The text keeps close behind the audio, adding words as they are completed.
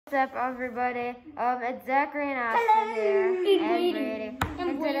What's up, everybody? It's Zachary and Austin here, and Brady.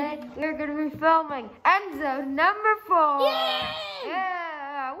 And today we're going to be filming Endzone number 4.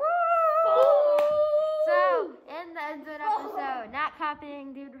 Yeah! Woo! So, in the Endzone episode, not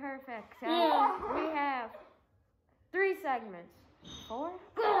copying Dude Perfect, so we have 3 segments. 4?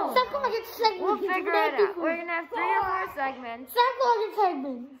 We'll figure it out. We're going to have 3 or 4 segments.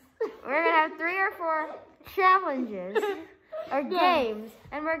 We're going to have 3 or 4 challenges or games,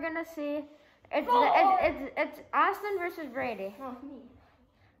 and we're going to see, it's Austin versus Brady.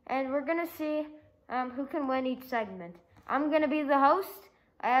 And we're going to see who can win each segment. I'm going to be the host,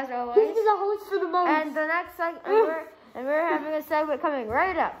 as always. Who's the host for the most? And the next segment, we're having a segment coming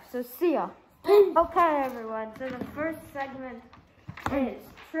right up, so see ya. Okay, everyone, so the first segment is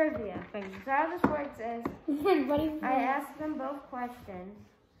trivia things. So how this works is, I ask them both questions,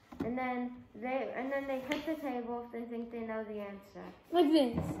 and then they hit the table if they think they know the answer. Like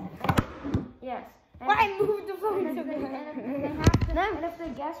this. Yes. I moved the phone. And if they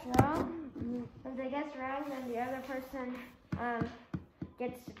guess wrong, then the other person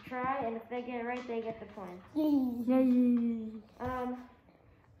gets to try, and if they get it right, they get the point.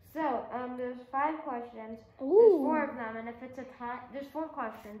 So there's 5 questions. There's 4 of them, and if it's a tie, there's 4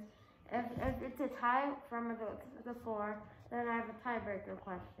 questions. If it's a tie from the 4, then I have a tiebreaker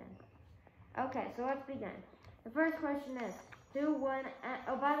question. Okay, so let's begin. The first question is, who won?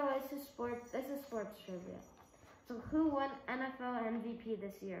 Oh, by the way, this is sports trivia. So, who won NFL MVP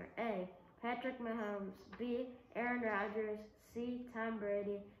this year? A. Patrick Mahomes. B. Aaron Rodgers. C. Tom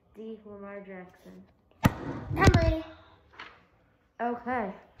Brady. D. Lamar Jackson. Tom Brady.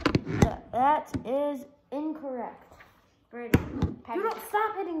 Okay, that is incorrect. Brady, you don't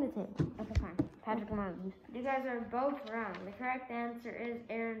stop hitting the table. Okay, fine. Patrick Mahomes. You guys are both wrong. The correct answer is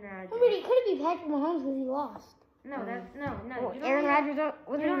Aaron Rodgers. It couldn't be Patrick Mahomes because he lost. No, no. Well, Aaron Rodgers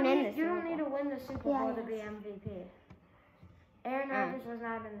wasn't even in the Super Bowl. You don't need to win the Super Bowl to be MVP. Aaron Rodgers was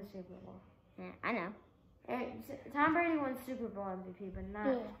not in the Super Bowl. Yeah, I know. Tom Brady won Super Bowl MVP, but not.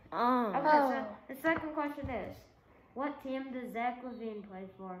 Yeah. Okay, so the second question is, what team does Zach LaVine play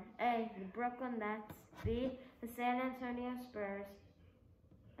for? A. The Brooklyn Nets. B. The San Antonio Spurs.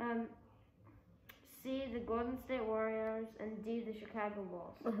 C. The Golden State Warriors. And D. The Chicago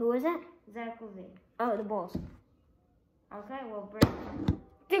Bulls. Who is it? Zach LaVine. Oh, the Bulls. Okay, well, Brady.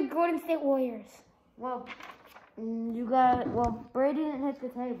 The Golden State Warriors. Well, Brady didn't hit the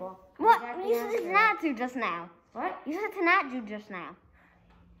table. What? You said not to just now. What? You said to not do just now.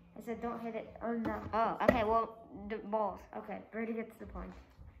 I said don't hit it. Oh, no. Oh, okay, well, the Bulls. Okay, Brady gets the point.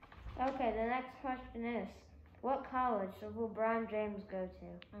 Okay, the next question is, what college does LeBron James go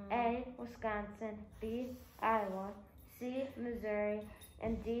to? A. Wisconsin. B. Iowa. C. Missouri.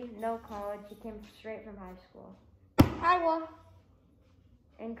 And D. No college. He came straight from high school. Iowa.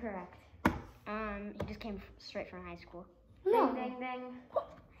 Incorrect. He just came straight from high school. No. Ding, ding, ding.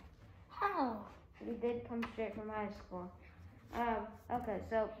 How? He did come straight from high school. Okay,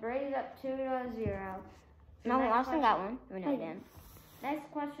 so Brady's up 2-0. No, Austin got one. No, he didn't.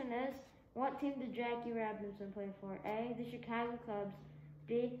 Next question is, what team did Jackie Robinson play for? A. The Chicago Cubs.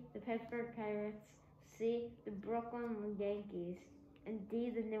 B. The Pittsburgh Pirates. C. The Brooklyn Yankees. And D.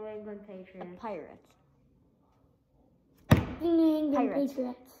 The New England Patriots. The Pirates. The New England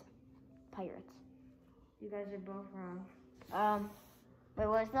Patriots. Pirates. You guys are both wrong. Wait,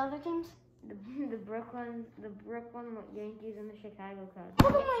 what's the other teams? The Brooklyn Yankees and the Chicago Cubs.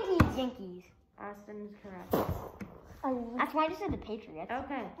 Yankees. Austin is correct. That's why I just said the Patriots.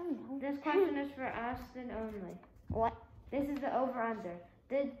 Okay. This question is for Austin only. What? This is the over-under.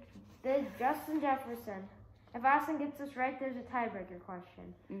 Did Justin Jefferson, if Austin gets this right, there's a tiebreaker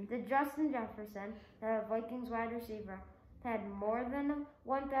question. Did Justin Jefferson, the Vikings wide receiver, had more than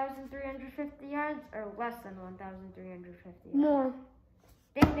 1,350 yards or less than 1,350 yards? More.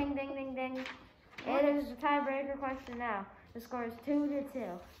 Ding, ding, ding, ding, ding. It is a tiebreaker question now. The score is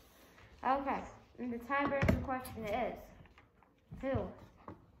 2-2. Okay, and the tiebreaker question is, who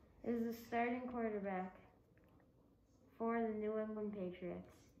is the starting quarterback for the New England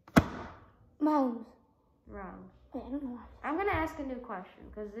Patriots? Mahomes. Wrong. Wait, I don't know why. I'm going to ask a new question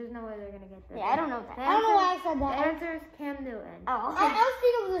because there's no way they're going to get this. Yeah, I don't know that. The I don't know why I said that. The answer is Cam Newton. Oh, okay. I was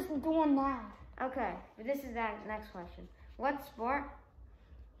thinking of this one now. Okay, but this is that next question. What sport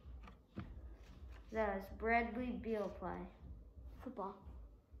does Bradley Beal play? Football.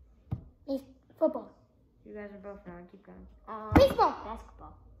 Football. You guys are both wrong. Keep going. Baseball.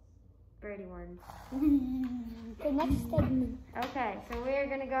 Basketball. Brady wins. The next segment. Okay, so we are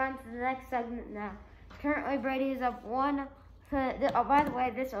going to go on to the next segment now. Currently, Brady is up 1. Oh, by the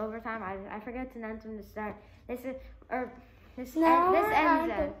way, this overtime, I forgot to mention to start. This is, This No,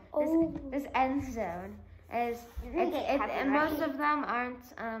 end zone is and most of them aren't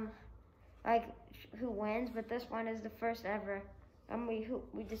like who wins, but this one is the first ever. And we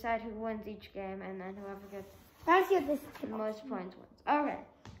decide who wins each game, and then whoever gets the most points wins. Okay,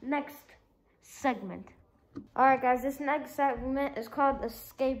 next segment. All right, guys, this next segment is called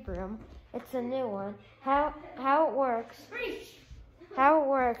Escape Room. It's a new one. How it works? How it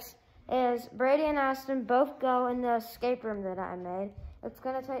works is Brady and Austin both go in the escape room that I made. It's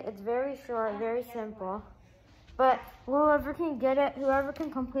very short, very simple. But whoever can get it, whoever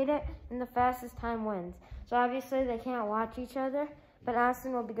can complete it in the fastest time wins. So obviously they can't watch each other, but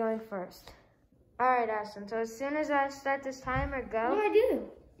Austin will be going first. All right, Austin, so as soon as I start this timer, go. What do I do?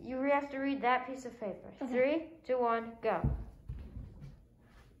 You have to read that piece of paper. Okay. 3, 2, 1, go.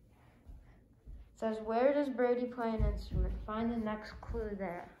 It says, where does Brady play an instrument? Find the next clue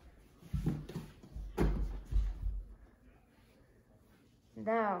there.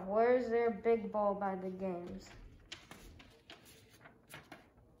 Now, where's their big ball by the games?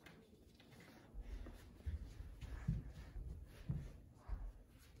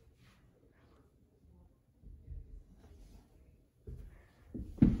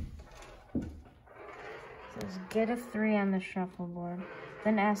 It says, get a 3 on the shuffleboard.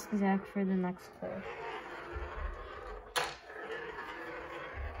 Then ask Zach for the next clue.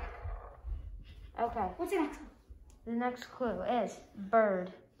 Okay. What's the next one? The next clue is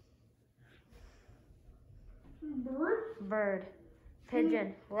bird. Bird? Bird.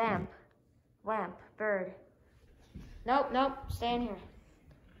 Pigeon. Lamp. Lamp. Bird. Nope. Stay in here.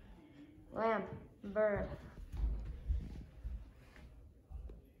 Lamp. Bird.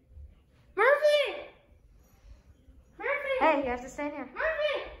 Murphy! Hey, you have to stay in here.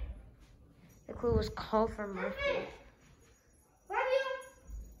 Murphy! The clue was call for Murphy.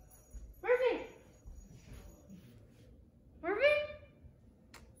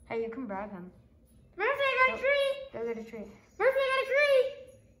 Hey, you can bribe him. Murphy, I got a tree! Go get a tree. Murphy, I got a tree!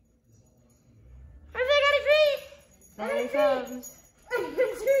 Murphy, I got a tree! There he comes. I got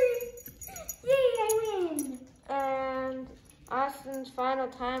a tree! Yay, I win! And Austin's final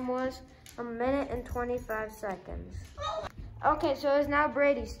time was 1 minute and 25 seconds. Okay, so it's now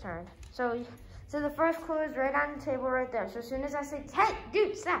Brady's turn. So the first clue is right on the table right there. So as soon as I say, hey,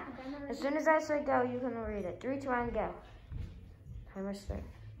 dude, stop. As soon as I say go, you can read it. 3, 2, 1, go. Timer start.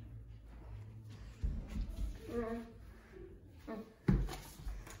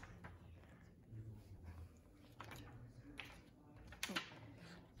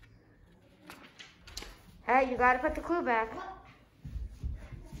 Hey, you gotta put the clue back.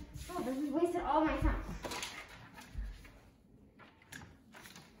 Oh, this has wasted all my time.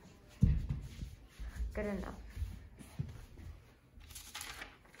 Good enough.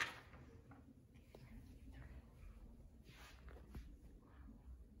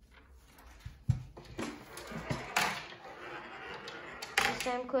 The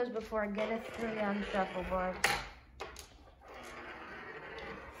same clues before. Get a 3 on the shuffleboard.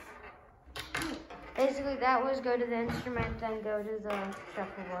 Basically, that was go to the instrument, then go to the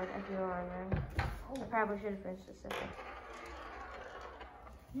shuffleboard, if you were wondering. I probably should have been specific.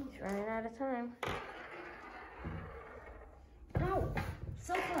 He's running out of time. No,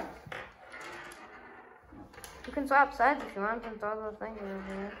 so close. You can swap sides if you want, since all those things are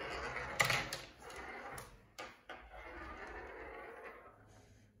over here.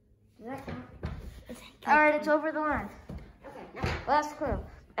 All right, it's over the line. Okay, now. Last clue.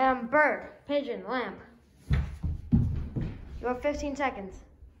 Bird, pigeon, lamp. You have 15 seconds.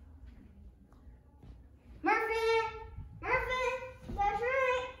 Murphy! Murphy! That's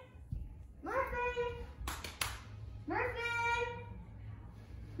right! Murphy! Murphy!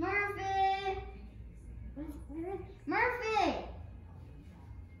 Murphy! Murphy!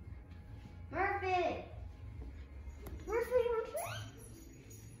 Murphy! Murphy!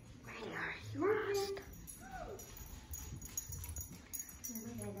 Where are you, lost?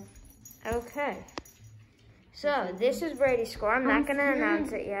 Okay. So, this is Brady's score. I'm not going to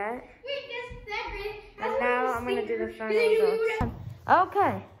announce it yet. And now I'm going to do the final results.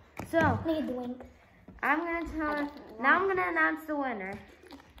 Okay. So, Need the wink. I'm going to tell now I'm going to announce the winner.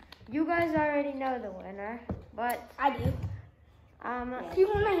 You guys already know the winner, but I do. Do you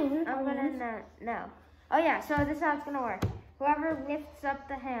want my hand? I'm going to no. Oh yeah, so this is how it's going to work. Whoever lifts up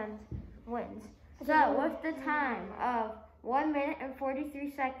the hand wins. So, with the time of 1 minute and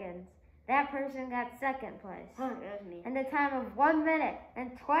 43 seconds, that person got second place. Oh, that was me. And the time of 1 minute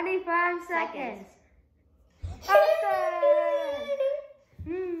and 25 seconds. Austin!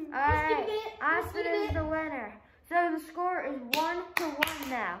 Alright, Austin is the winner. So the score is 1-1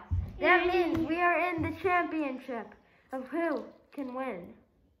 now. That means we are in the championship. of who can win.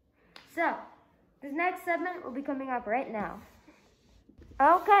 So, this next segment will be coming up right now.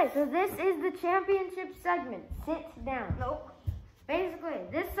 Okay, so this is the championship segment. Sit down. Nope. Basically,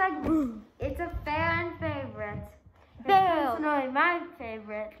 this segment, it's a fan favorite. Personally, my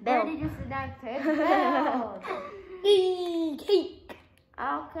favorite. Where did you sit down to? Build.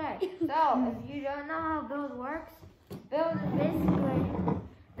 Okay, so if you don't know how build works, build is basically,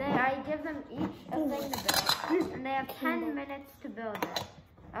 I give them each a thing to build, and they have 10 minutes to build it.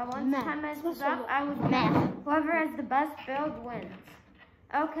 Once 10 minutes is up, I would win. Whoever has the best build wins.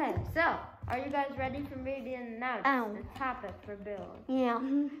 Okay, so are you guys ready for me to announce the topic for build? Yeah.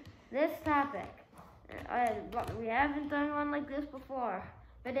 This topic, we haven't done one like this before,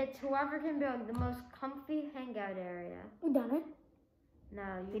 but it's whoever can build the most comfy hangout area. We done it.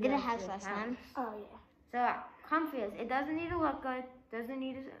 No, We did a house last time. Oh yeah. So comfiest. It doesn't need to look good. Doesn't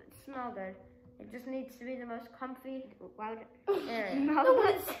need to smell good. It just needs to be the most comfy, loud area. To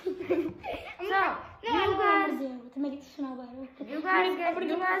make it smell better. You guys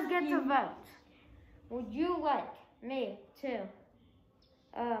get to vote. Would you like me to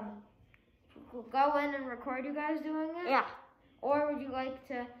go in and record you guys doing it? Yeah. Or would you like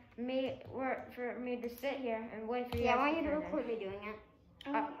for me to sit here and wait for you? Yeah, I want you to record me doing it.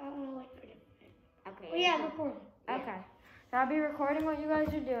 I want to wait for you. Okay. Well, yeah, record. Okay. So I'll be recording what you guys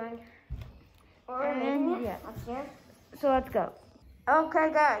are doing. So let's go. Okay,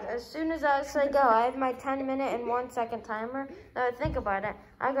 guys. As soon as I say go, I have my 10-minute and 1-second timer. Now think about it.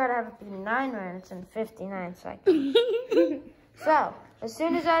 I gotta have it be 9 minutes and 59 seconds. So as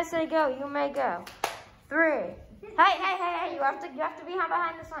soon as I say go, you may go. 3. Hey! You have to be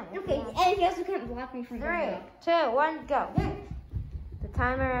behind the sign. Okay, and you also can't block me from 3, 2, 1, go. The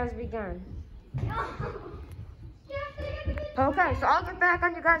timer has begun. Okay, so I'll get back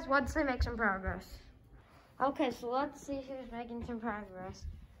on you guys once they make some progress. Okay, so let's see who's making some progress.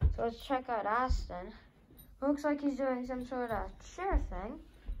 So let's check out Austin. Looks like he's doing some sort of chair thing.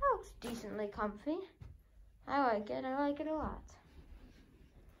 That looks decently comfy. I like it a lot.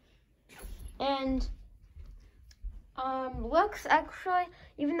 And looks actually,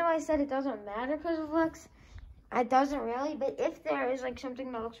 even though I said it doesn't matter because of looks, it doesn't really, but if there is like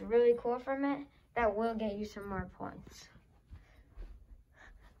something that looks really cool from it, that will get you some more points.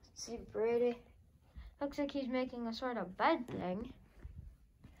 Let's see, Brady. Looks like he's making a sort of bed thing.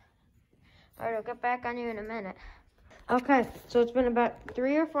 Alright, I'll get back on you in a minute. Okay, so it's been about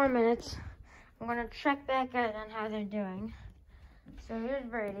 3 or 4 minutes. I'm gonna check back out on how they're doing. So here's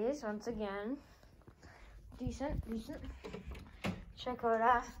Brady's once again. Decent. Check out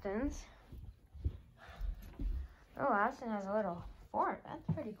Austin's. Oh, Austin has a little fort. That's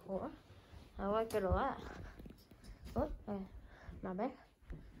pretty cool. I like it a lot. Oh, my bad.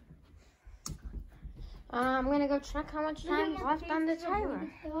 I'm gonna go check how much time is left on the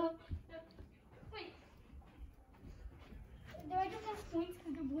timer. Wait. Do I just have points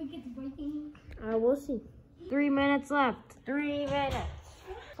because the blanket's breaking? We'll see. 3 minutes left. 3 minutes.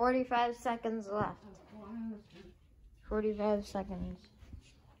 45 seconds left. 45 seconds.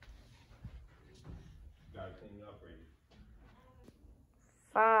 Gotta clean you up, Brady.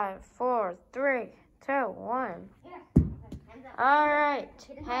 5, 4, 3, 2, 1. All right,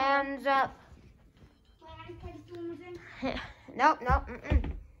 hands up. Nope.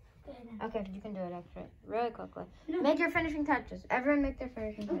 Okay, you can do it actually, really quickly. Make your finishing touches. Everyone make their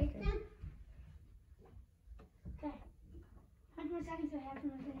finishing touches. Okay. How many seconds do I have to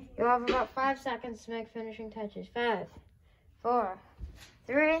finish? You'll have about 5 seconds to make finishing touches. 5, 4,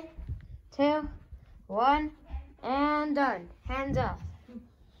 3, 2, 1, and done. Hands up.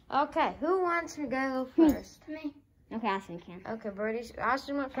 Okay, who wants to go first? Me. Okay, Austin can. Okay,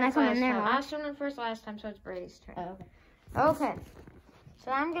 Austin went Can I first come last in there, time. Mom? Austin went first last time, so it's Brady's turn. Oh, okay. Okay,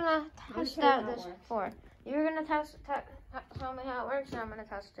 so I'm gonna test out this fort. You're gonna tell me how it works, and I'm gonna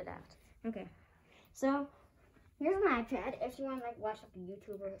test it out. Okay. So, here's my iPad. If you want to like watch like a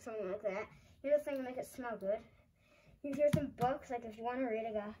YouTube or something like that, here's the thing to make it smell good. Here's some books. Like if you want to read,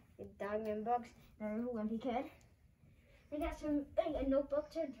 I got Dogman books. And a Wimpy Kid. I got a notebook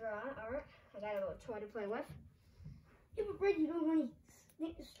to draw art. I got a little toy to play with. Yeah, but Brady, you don't want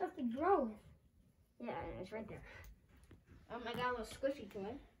any stuff to draw with. Yeah, it's right there. I got a little squishy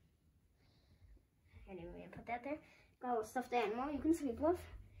toy. Anyway, I put that there. Got a little stuffed animal you can sleep with.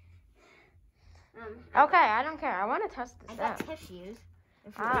 Okay, I don't care. I want to test this I got out. tissues.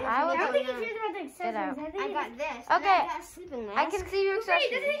 I don't think it's about the accessories. I got this. Okay. And I got a sleeping mask. I can see your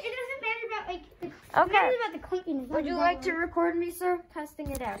accessories. It doesn't matter about like. It Okay. matters about the comfiness. Would you like to record me, sir? Testing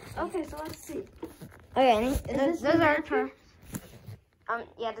it out. Okay, so let's see. Okay. Those are for.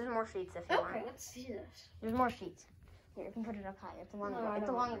 Yeah, there's more sheets if you want. Okay, let's see this. There's more sheets. Here, you can put it up higher. It's a long, No, it's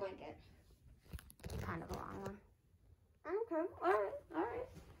a long blanket. Kind of a long one. Okay, alright.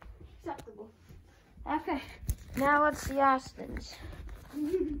 Acceptable. Okay, now let's see Austin's. I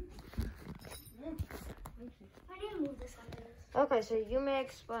didn't move this one. Okay, so you may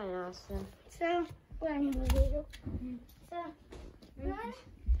explain, Austin. So, what I need to do. So, you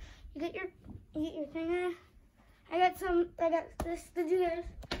get your thing out. I got this to do this.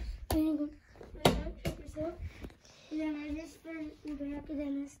 Then you go check yourself. And then I just put it back and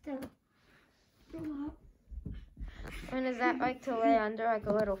then this stuff. And is that like to lay under like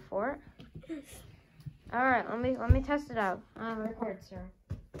a little fort? Yes. All right, let me test it out. Record, sir.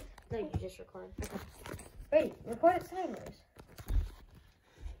 No, you just record. Okay. Wait, record it sideways.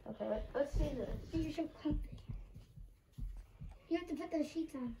 Okay, let's see this. You're so comfy. You have to put those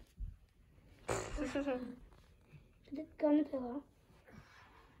sheets on. Go on the pillow.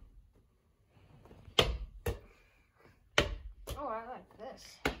 Oh, I like this.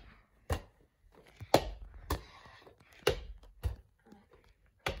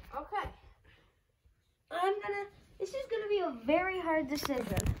 Okay. This is gonna be a very hard decision.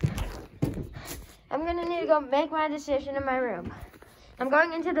 I'm gonna need to go make my decision in my room. I'm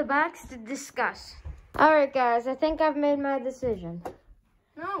going into the box to discuss. All right, guys, I think I've made my decision.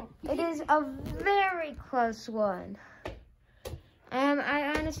 No. It is a very close one.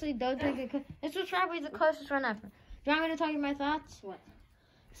 I honestly don't think it could. This was probably the closest one ever. Do you want me to tell you my thoughts? What?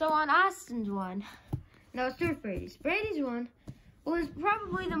 So on Austin's one, no, it's with Brady's. Brady's one was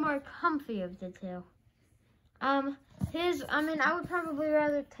probably the more comfy of the two. I would probably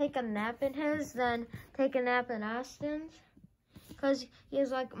rather take a nap in his than take a nap in Austin's. Because he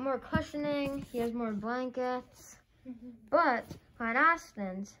has like more cushioning, he has more blankets. But on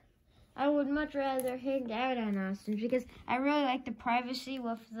Austin's, I would much rather hang out on Austin's because I really like the privacy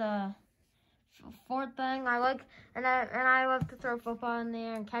with the fort thing. I like to throw football in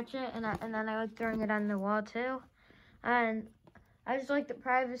there and catch it, and then I like throwing it on the wall too. And I just like the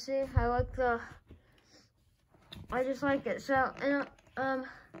privacy. I just like it. So,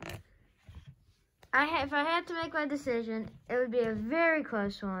 if I had to make my decision, it would be a very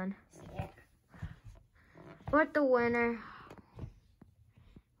close one. Yeah. But the winner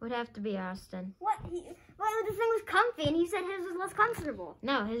would have to be Austin. What? Well, the thing was comfy, and he said his was less comfortable.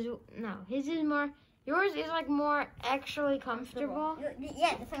 No, his is more. Yours is like more actually comfortable.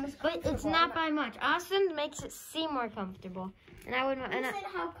 Yeah, the thing was comfortable. But it's not by much. Austin makes it seem more comfortable, and I would. You said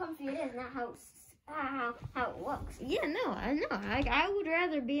how comfy it is, not how it looks. Yeah, no, I know. I would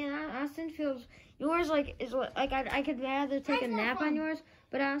rather be in Austin. Feels yours I could rather take a nap on yours,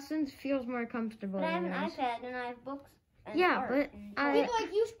 but Austin's feels more comfortable. But I have than an yours. iPad and I have books. And Yeah, art.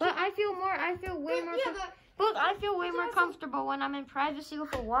 but I feel way more. But I feel way more comfortable when I'm in privacy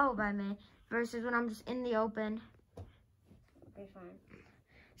with a wall by me versus when I'm just in the open. Okay, fine.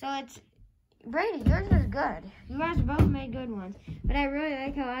 So it's Brady. Yours is good. You guys both made good ones, but I really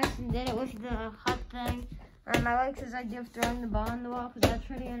like how Austin did it with the hut thing. I like his idea of throwing the ball on the wall because that's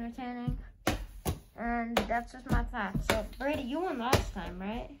pretty entertaining. And that's just my thoughts. So Brady, you won last time,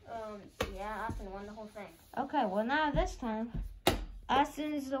 right? Yeah, Austin won the whole thing. Okay, well now this time,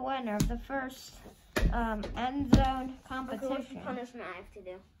 Austin is the winner of the first end zone competition. Okay, what's the punishment I have to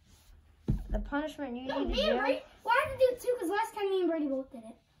do? The punishment you No, need me to and do. Brady. Well, I have to do it too because last time me and Brady both did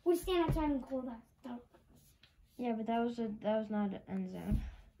it. We stand outside and cool that. Yeah, but that was not an end zone.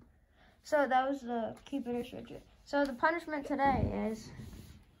 So that was the keep it or switch it. So the punishment today is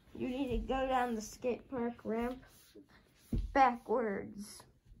you need to go down the skate park ramp backwards.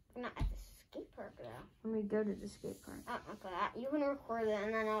 Not at the skate park though. When we go to the skate park. Okay, you can record it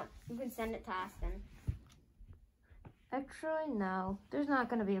and then you can send it to Austin. Actually, no. There's not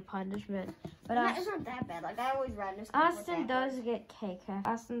going to be a punishment. But It's not that bad. Like, I always ride this. Austin does get cake.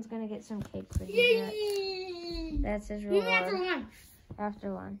 Austin's going to get some cake for you. Yay! That's his Even reward. after lunch.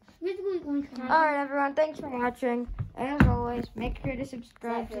 After lunch. We have to go eat lunch. Alright, everyone. Thanks for watching. As always, make sure to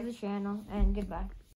subscribe to the channel. And goodbye.